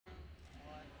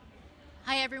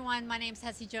Hi everyone, my name is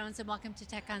Hessie Jones and welcome to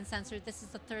Tech Uncensored. This is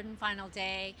the third and final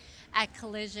day at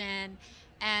Collision,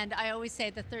 and I always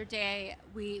say the third day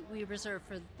we reserve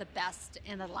for the best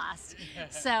and the last.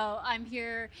 So I'm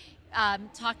here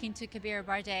talking to Kabir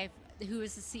Barday, who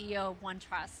is the CEO of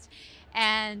OneTrust.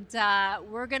 And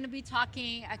we're going to be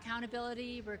talking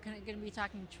accountability, we're going to be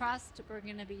talking trust, we're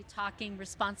going to be talking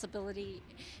responsibility,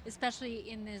 especially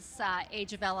in this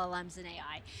age of LLMs and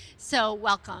AI. So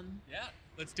welcome. Yeah,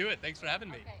 let's do it. Thanks for having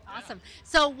me. Okay, awesome.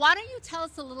 So why don't you tell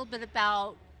us a little bit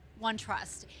about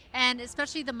OneTrust, and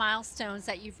especially the milestones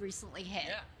that you've recently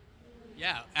hit.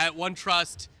 Yeah, at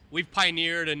OneTrust, we've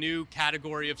pioneered a new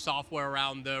category of software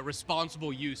around the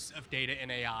responsible use of data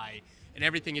and AI, and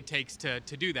everything it takes to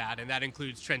do that. And that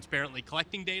includes transparently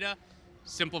collecting data,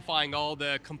 simplifying all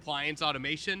the compliance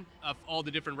automation of all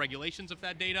the different regulations of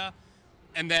that data,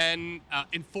 and then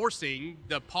enforcing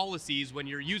the policies when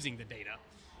you're using the data.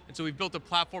 And so we've built a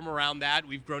platform around that.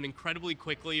 We've grown incredibly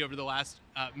quickly over the last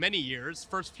many years,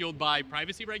 first fueled by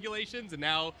privacy regulations and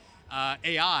now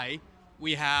AI.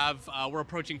 We're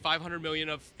approaching 500 million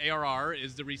of ARR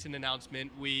is the recent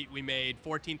announcement. We made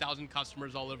 14,000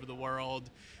 customers all over the world.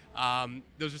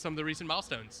 Those are some of the recent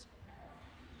milestones.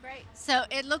 Great. So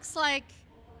it looks like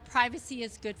privacy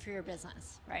is good for your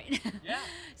business, right? Yeah.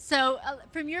 So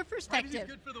from your perspective,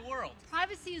 privacy is good for the world.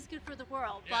 Privacy is good for the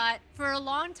world, Yeah. But for a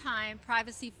long time,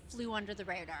 privacy flew under the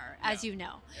radar, as you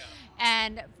know. Yeah.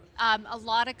 And a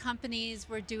lot of companies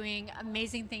were doing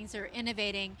amazing things, they're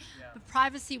innovating, but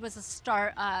privacy was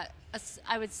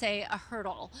I would say a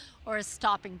hurdle or a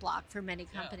stopping block for many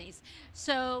companies.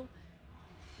 So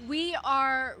we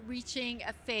are reaching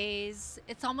a phase,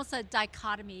 it's almost a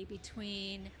dichotomy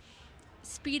between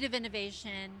speed of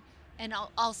innovation and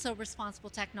also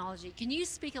responsible technology. Can you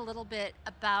speak a little bit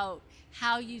about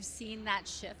how you've seen that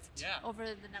shift over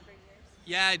the number of years?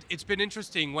 Yeah, it's been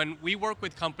interesting. When we work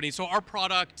with companies, so our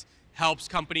product helps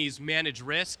companies manage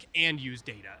risk and use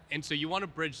data. And so you want to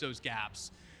bridge those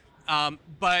gaps.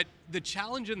 But the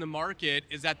challenge in the market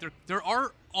is that there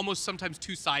are almost sometimes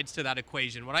two sides to that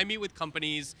equation. When I meet with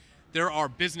companies, there are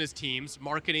business teams,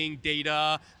 marketing,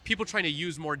 data, people trying to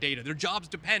use more data. Their jobs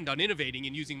depend on innovating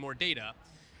and using more data.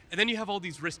 And then you have all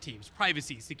these risk teams,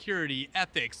 privacy, security,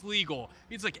 ethics, legal.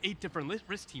 It's like 8 different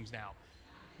risk teams now.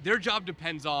 Their job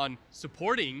depends on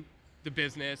supporting the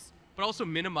business, but also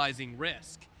minimizing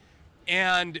risk.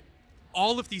 And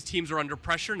all of these teams are under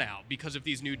pressure now because of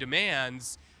these new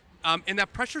demands. And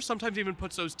that pressure sometimes even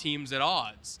puts those teams at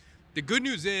odds. The good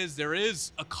news is there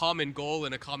is a common goal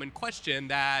and a common question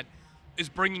that is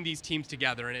bringing these teams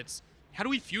together. And it's, how do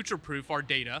we future-proof our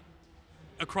data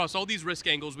across all these risk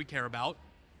angles we care about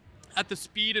at the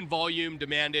speed and volume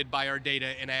demanded by our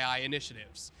data and AI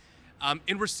initiatives?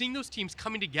 And we're seeing those teams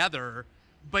coming together,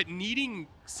 but needing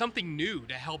something new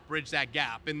to help bridge that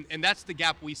gap. And that's the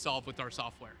gap we solve with our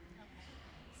software.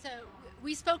 So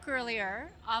we spoke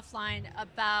earlier offline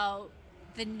about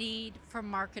the need for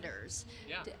marketers.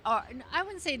 Or I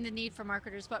wouldn't say the need for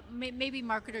marketers, but maybe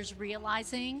marketers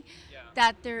realizing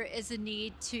that there is a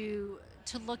need to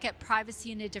look at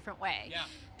privacy in a different way.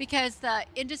 Because the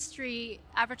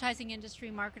advertising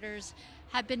industry marketers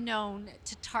have been known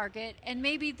to target, and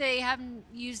maybe they haven't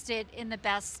used it in the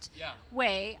best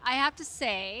way. I have to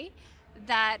say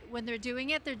that when they're doing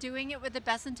it with the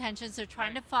best intentions. They're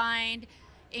trying to find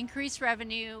increased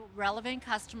revenue, relevant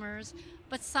customers,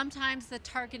 but sometimes the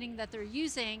targeting that they're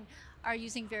using are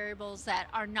using variables that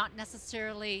are not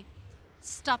necessarily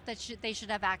stuff that they should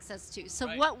have access to. So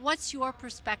what's your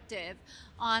perspective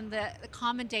on the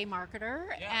common day marketer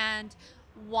and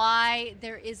why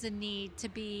there is a need to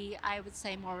be, I would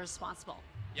say, more responsible?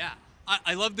 Yeah,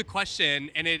 I love the question,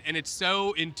 and it's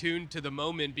so in tune to the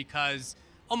moment, because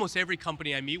almost every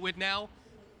company I meet with now,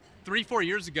 3-4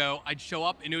 years ago, I'd show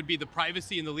up and it would be the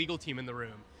privacy and the legal team in the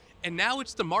room. And now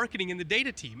it's the marketing and the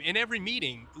data team in every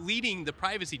meeting leading the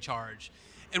privacy charge.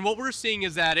 And what we're seeing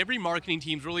is that every marketing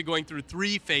team's really going through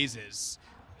 3 phases.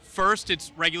 First,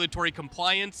 it's regulatory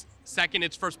compliance. Second,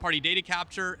 it's first-party data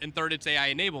capture. And third, it's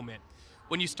AI enablement.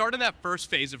 When you start in that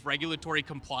first phase of regulatory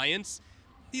compliance,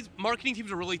 these marketing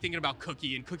teams are really thinking about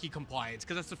cookie and cookie compliance,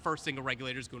 because that's the first thing a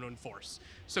regulator is going to enforce.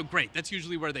 So great, that's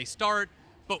usually where they start.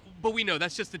 But we know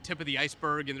that's just the tip of the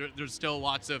iceberg, and there's still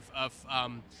lots of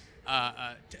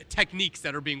techniques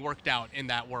that are being worked out in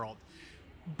that world.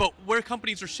 But where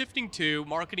companies are shifting to,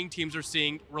 marketing teams are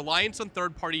seeing reliance on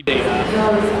third-party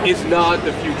data is not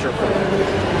the future for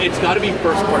them. It's got to be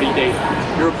first-party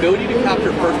data. Your ability to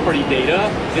capture first-party data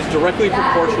is directly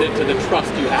proportionate to the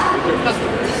trust you have with your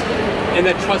customers. And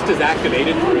that trust is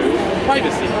activated through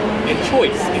privacy and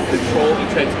choice and control and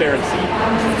transparency.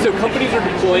 So companies are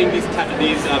deploying these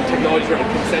technologies around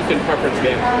consent and preference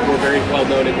management. We're very well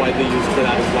known and widely used for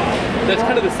that as well. That's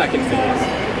kind of the second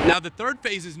phase. Now the third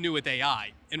phase is new with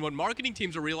AI. And what marketing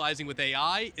teams are realizing with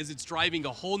AI is it's driving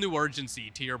a whole new urgency,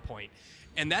 to your point.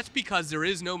 And that's because there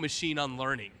is no machine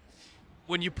unlearning.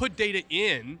 When you put data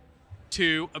in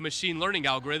to a machine learning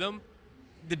algorithm,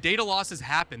 the data losses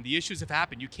happen, the issues have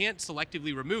happened. You can't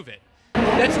selectively remove it.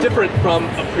 That's different from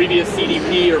a previous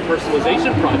CDP or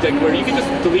personalization project where you can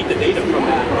just delete the data from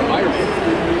that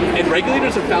environment. And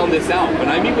regulators have found this out. When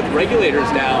I meet with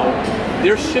regulators now,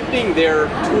 they're shifting their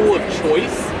tool of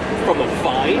choice from a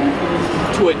fine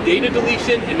to a data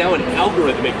deletion and now an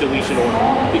algorithmic deletion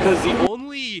order. Because the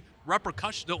only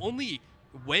repercussion, the only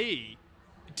way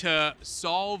to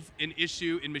solve an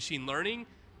issue in machine learning,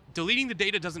 deleting the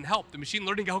data doesn't help. The machine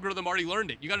learning algorithm already learned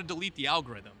it. You got to delete the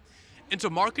algorithm. And so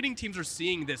marketing teams are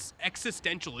seeing this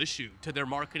existential issue to their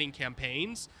marketing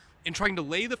campaigns and trying to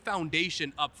lay the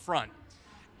foundation up front.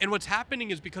 And what's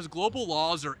happening is because global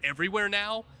laws are everywhere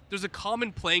now, there's a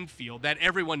common playing field that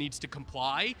everyone needs to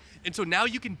comply. And so now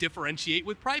you can differentiate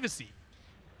with privacy.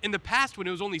 In the past, when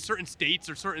it was only certain states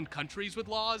or certain countries with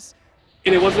laws,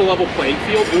 and it wasn't a level playing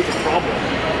field, it was a problem.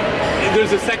 And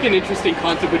there's a second interesting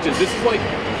concept, which is this is like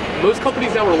most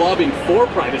companies now are lobbying for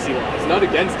privacy laws, not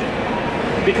against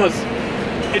it. Because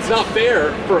it's not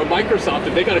fair for a Microsoft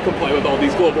if they got to comply with all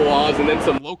these global laws and then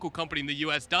some local company in the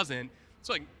US doesn't. It's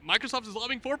like Microsoft is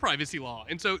lobbying for privacy law.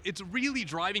 And so it's really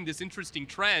driving this interesting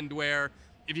trend where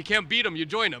if you can't beat them, you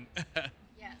join them.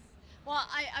 Yes. Well,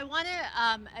 I want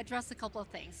to address a couple of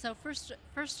things. So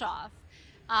first off,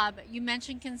 you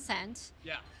mentioned consent.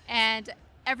 Yeah. And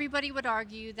everybody would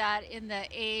argue that in the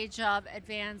age of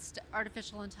advanced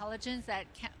artificial intelligence, that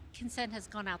consent has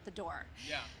gone out the door.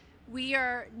 Yeah. We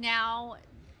are now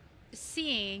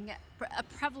seeing a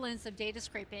prevalence of data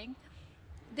scraping.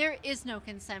 There is no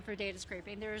consent for data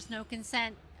scraping. There is no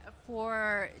consent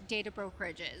for data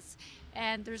brokerages.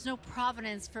 And there's no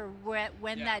provenance for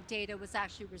when that data was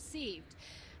actually received.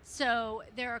 So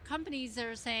there are companies that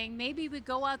are saying maybe we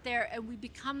go out there and we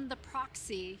become the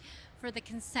proxy for the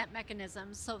consent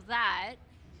mechanism so that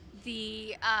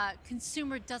the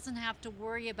consumer doesn't have to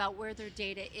worry about where their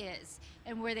data is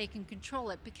and where they can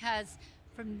control it, because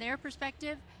from their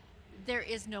perspective, there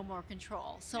is no more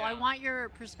control. So I want your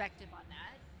perspective on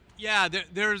that. Yeah,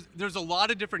 there's a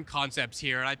lot of different concepts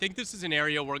here. And I think this is an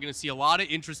area where we're going to see a lot of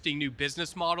interesting new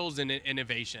business models and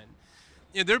innovation.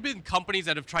 You know, there have been companies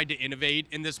that have tried to innovate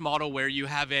in this model where you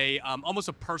have a almost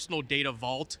a personal data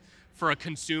vault for a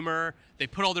consumer. They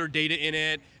put all their data in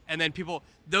it, and then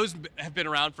those have been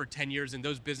around for 10 years and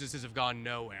those businesses have gone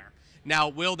nowhere. Now,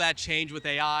 will that change with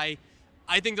AI?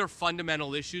 I think there are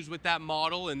fundamental issues with that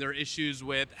model, and there are issues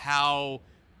with how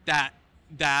that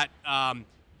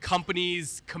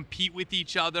companies compete with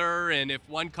each other, and if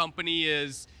one company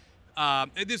is,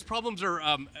 these problems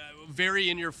are very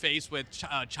in your face with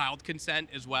child consent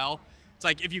as well. It's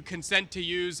like if you consent to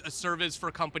use a service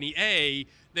for company A,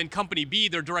 then company B,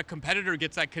 their direct competitor,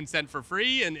 gets that consent for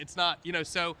free, and it's not,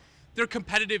 so there are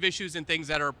competitive issues and things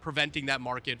that are preventing that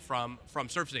market from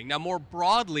surfacing. Now, more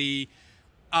broadly,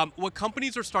 what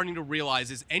companies are starting to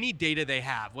realize is any data they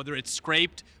have, whether it's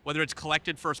scraped, whether it's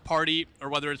collected first party, or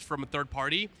whether it's from a third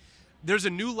party, there's a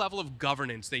new level of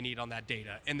governance they need on that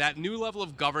data. And that new level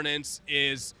of governance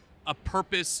is a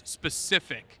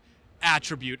purpose-specific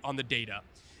attribute on the data.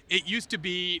 It used to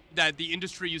be that the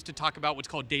industry used to talk about what's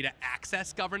called data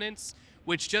access governance,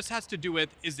 which just has to do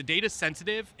with, is the data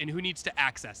sensitive and who needs to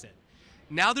access it?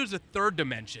 Now there's a third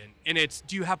dimension, and it's,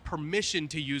 do you have permission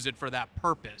to use it for that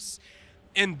purpose?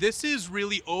 And this is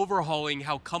really overhauling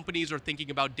how companies are thinking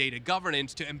about data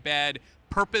governance to embed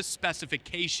purpose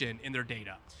specification in their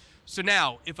data. So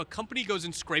now, if a company goes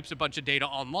and scrapes a bunch of data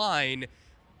online,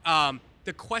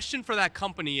 the question for that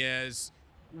company is,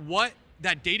 what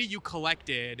that data you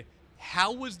collected,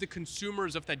 how was the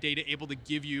consumers of that data able to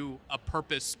give you a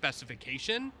purpose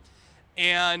specification?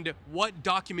 And what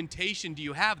documentation do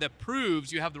you have that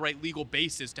proves you have the right legal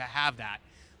basis to have that?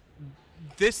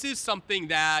 This is something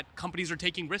that companies are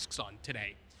taking risks on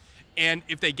today. And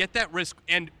if they get that risk,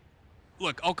 and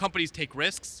look, all companies take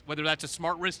risks, whether that's a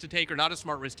smart risk to take or not a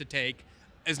smart risk to take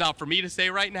is not for me to say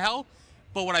right now.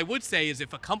 But what I would say is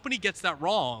if a company gets that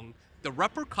wrong, the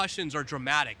repercussions are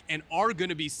dramatic and are going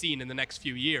to be seen in the next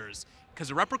few years, because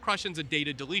the repercussions of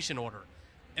data deletion order.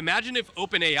 Imagine if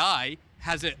OpenAI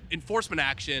has an enforcement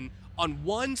action on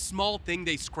one small thing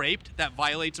they scraped that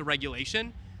violates a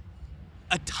regulation.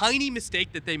 A tiny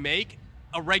mistake that they make,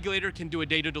 a regulator can do a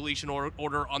data deletion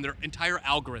order on their entire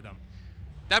algorithm.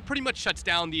 That pretty much shuts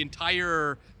down the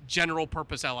entire general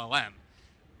purpose LLM.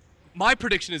 My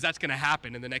prediction is that's going to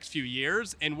happen in the next few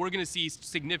years, and we're going to see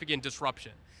significant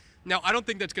disruption. Now, I don't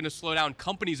think that's going to slow down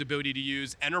companies' ability to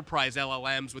use enterprise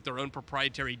LLMs with their own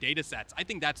proprietary data sets. I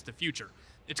think that's the future.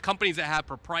 It's companies that have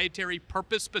proprietary,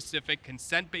 purpose-specific,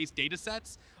 consent-based data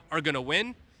sets are going to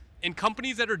win, and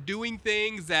companies that are doing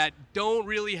things that don't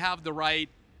really have the right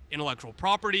intellectual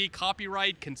property,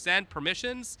 copyright, consent,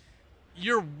 permissions,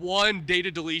 you're one data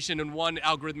deletion and one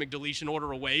algorithmic deletion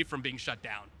order away from being shut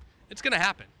down. It's going to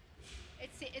happen.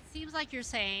 It seems like you're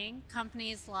saying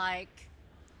companies like,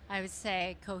 I would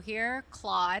say, Cohere,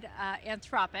 Claude,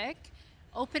 Anthropic,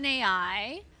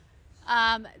 OpenAI,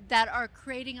 that are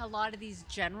creating a lot of these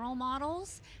general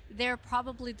models, they're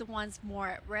probably the ones more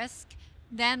at risk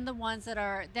than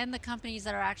the companies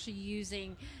that are actually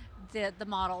using the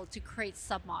model to create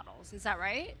submodels. Is that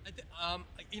right?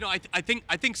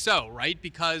 I think so, right?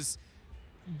 Because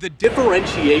the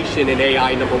differentiation in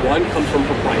AI, number one, comes from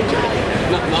proprietary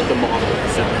data, not the model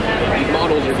itself. Right? These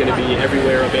models are going to be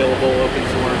everywhere available, open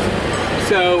source.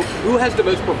 So who has the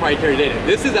most proprietary data?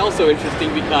 This is also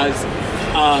interesting because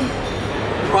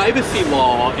privacy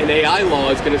law and AI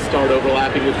law is going to start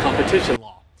overlapping with competition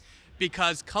law.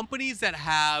 Because companies that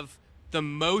have the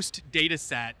most data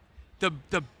set, the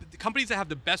companies that have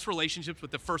the best relationships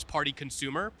with the first party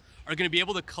consumer are going to be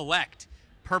able to collect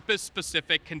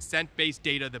purpose-specific, consent-based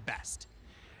data the best.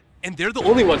 And they're the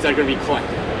only ones that are going to be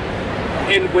collecting.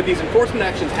 And when these enforcement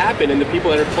actions happen and the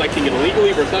people that are collecting it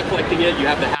illegally versus not collecting it, you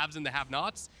have the haves and the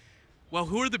have-nots. Well,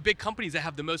 who are the big companies that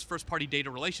have the most first-party data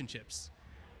relationships?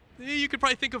 You could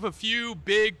probably think of a few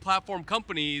big platform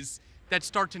companies that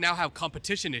start to now have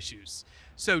competition issues.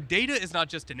 So data is not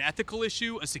just an ethical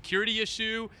issue, a security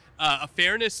issue, a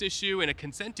fairness issue, and a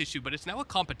consent issue, but it's now a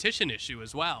competition issue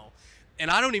as well. And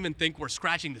I don't even think we're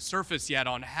scratching the surface yet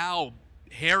on how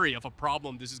hairy of a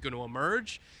problem this is going to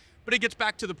emerge. But it gets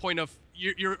back to the point of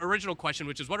your original question,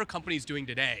 which is what are companies doing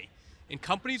today? And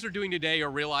companies are doing today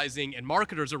are realizing, and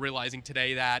marketers are realizing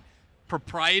today, that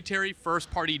proprietary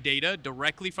first-party data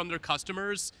directly from their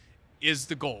customers is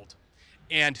the gold.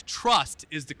 And trust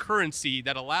is the currency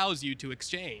that allows you to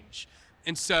exchange.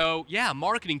 And so, yeah,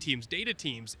 marketing teams, data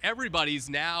teams, everybody's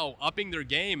now upping their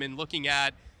game and looking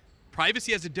at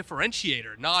privacy as a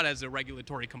differentiator, not as a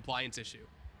regulatory compliance issue.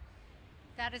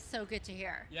 That is so good to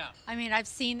hear. Yeah. I mean, I've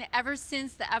seen ever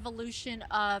since the evolution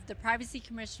of the privacy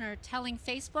commissioner telling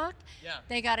Facebook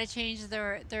they got to change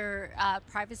their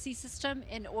privacy system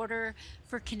in order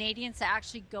for Canadians to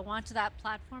actually go onto that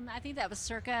platform. I think that was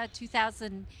circa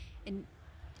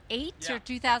 2008 or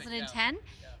 2010.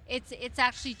 It's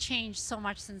actually changed so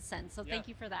much since then. So thank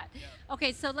you for that. Yeah.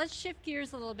 Okay, so let's shift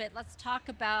gears a little bit. Let's talk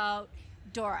about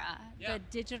DORA, the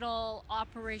Digital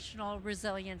Operational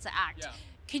Resilience Act.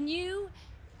 Can you,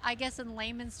 I guess in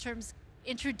layman's terms,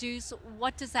 introduce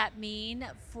what does that mean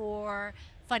for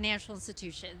financial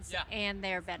institutions and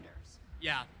their vendors?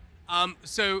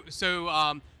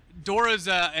 DORA is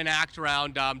an act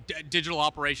around digital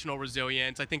operational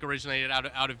resilience. I think originated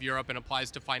out of Europe and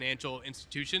applies to financial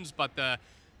institutions, but the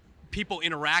people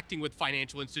interacting with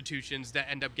financial institutions that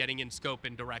end up getting in scope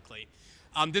indirectly.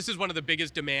 This is one of the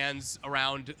biggest demands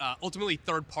around ultimately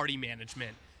third-party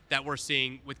management that we're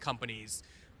seeing with companies.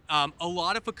 A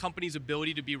lot of a company's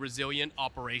ability to be resilient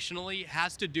operationally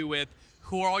has to do with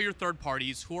who are all your third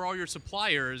parties, who are all your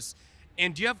suppliers,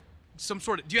 and do you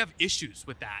have issues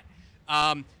with that?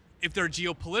 If there are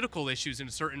geopolitical issues in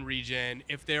a certain region,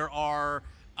 if there are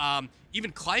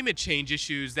even climate change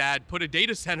issues that put a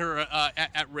data center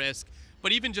at risk,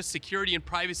 but even just security and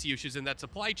privacy issues in that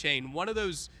supply chain, one of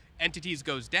those entities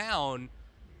goes down,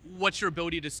 what's your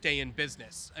ability to stay in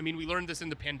business? I mean, we learned this in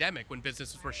the pandemic when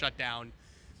businesses were shut down.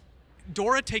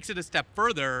 DORA takes it a step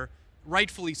further,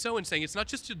 rightfully so, in saying it's not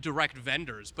just to direct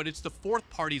vendors, but it's the fourth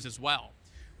parties as well.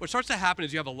 What starts to happen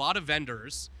is you have a lot of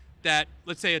vendors that,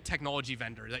 let's say a technology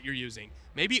vendor that you're using,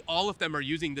 maybe all of them are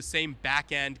using the same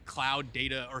back-end cloud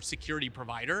data or security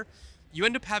provider. You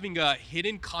end up having a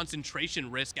hidden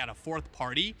concentration risk at a fourth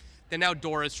party that now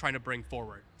DORA is trying to bring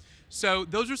forward. So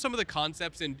those are some of the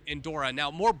concepts in DORA.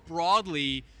 Now, more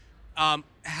broadly,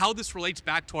 how this relates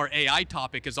back to our AI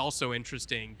topic is also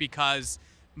interesting because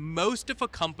most of a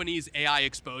company's AI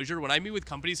exposure, when I meet with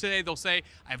companies today, they'll say,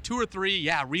 I have 2 or 3,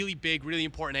 really big, really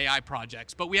important AI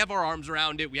projects, but we have our arms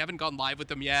around it. We haven't gone live with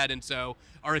them yet, and so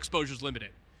our exposure is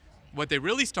limited. What they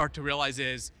really start to realize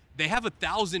is they have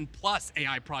 1,000+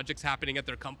 AI projects happening at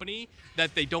their company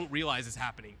that they don't realize is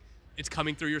happening. It's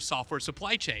coming through your software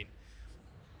supply chain.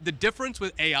 The difference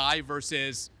with AI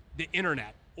versus the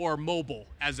internet or mobile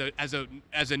as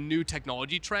a new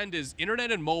technology trend is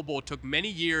internet and mobile took many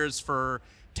years for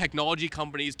technology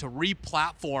companies to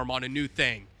re-platform on a new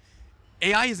thing.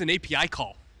 AI is an API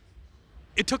call.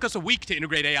 It took us a week to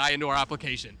integrate AI into our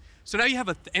application. So now you have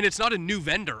and it's not a new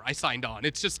vendor I signed on.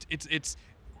 It's just, it's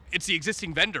the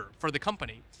existing vendor for the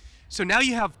company. So now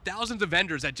you have thousands of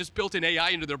vendors that just built an AI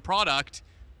into their product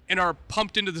and are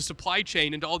pumped into the supply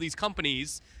chain into all these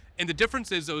companies. And the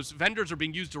difference is those vendors are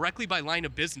being used directly by line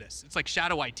of business. It's like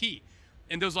shadow IT.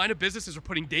 And those line of businesses are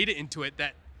putting data into it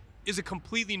that is a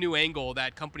completely new angle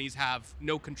that companies have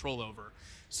no control over.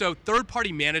 So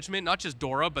third-party management, not just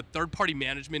DORA, but third-party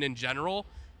management in general,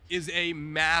 is a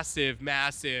massive,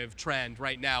 massive trend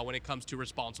right now when it comes to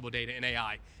responsible data and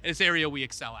AI. And it's an area we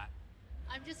excel at.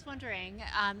 I'm just wondering,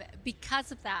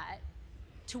 because of that,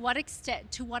 to what extent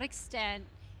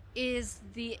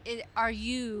are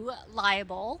you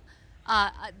liable,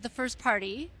 the first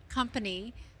party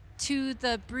company, to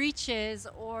the breaches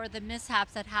or the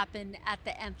mishaps that happen at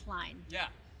the nth line? Yeah.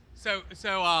 So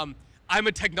I'm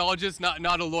a technologist,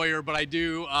 not a lawyer, but I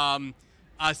do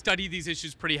study these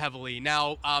issues pretty heavily.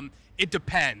 Now, it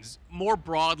depends. More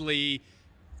broadly,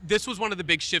 this was one of the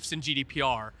big shifts in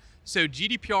GDPR. So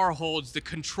GDPR holds the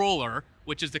controller,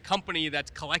 which is the company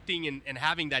that's collecting and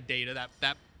having that data,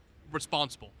 that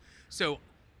responsible. So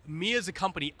me as a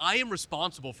company, I am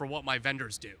responsible for what my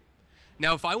vendors do.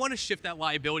 Now, if I want to shift that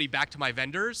liability back to my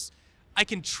vendors, I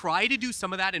can try to do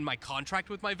some of that in my contract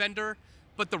with my vendor,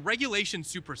 but the regulation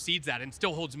supersedes that and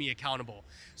still holds me accountable.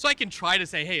 So I can try to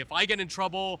say, hey, if I get in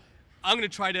trouble, I'm going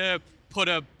to try to put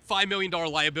a $5 million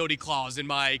liability clause in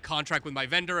my contract with my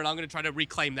vendor, and I'm going to try to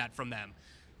reclaim that from them.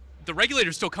 The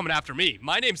regulator's still coming after me.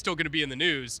 My name's still going to be in the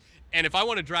news. And if I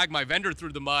want to drag my vendor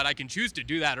through the mud, I can choose to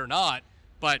do that or not.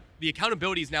 But the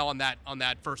accountability is now on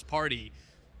that first party.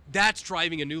 That's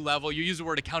driving a new level. You use the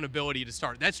word accountability to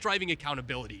start. That's driving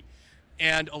accountability.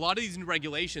 And a lot of these new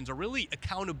regulations are really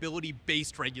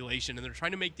accountability-based regulation, and they're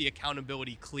trying to make the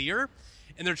accountability clear.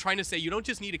 And they're trying to say you don't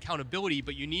just need accountability,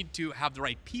 but you need to have the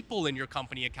right people in your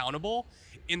company accountable,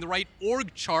 in the right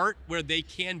org chart where they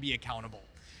can be accountable.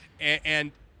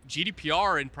 And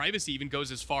GDPR and privacy even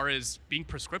goes as far as being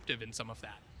prescriptive in some of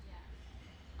that.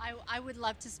 I would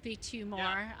love to speak to you more.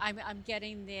 Yeah. I'm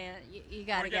getting you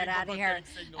got to We're get out of here.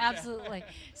 Signals, absolutely.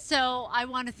 Yeah. So I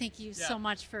want to thank you so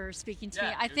much for speaking to me.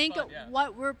 I think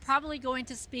what we're probably going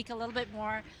to speak a little bit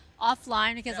more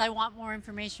offline because I want more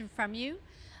information from you.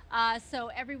 So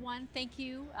everyone, thank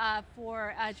you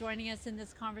for joining us in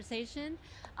this conversation.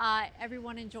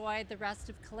 Everyone enjoy the rest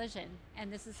of Collision.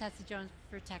 And this is Hesse Jones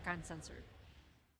for Tech Uncensored.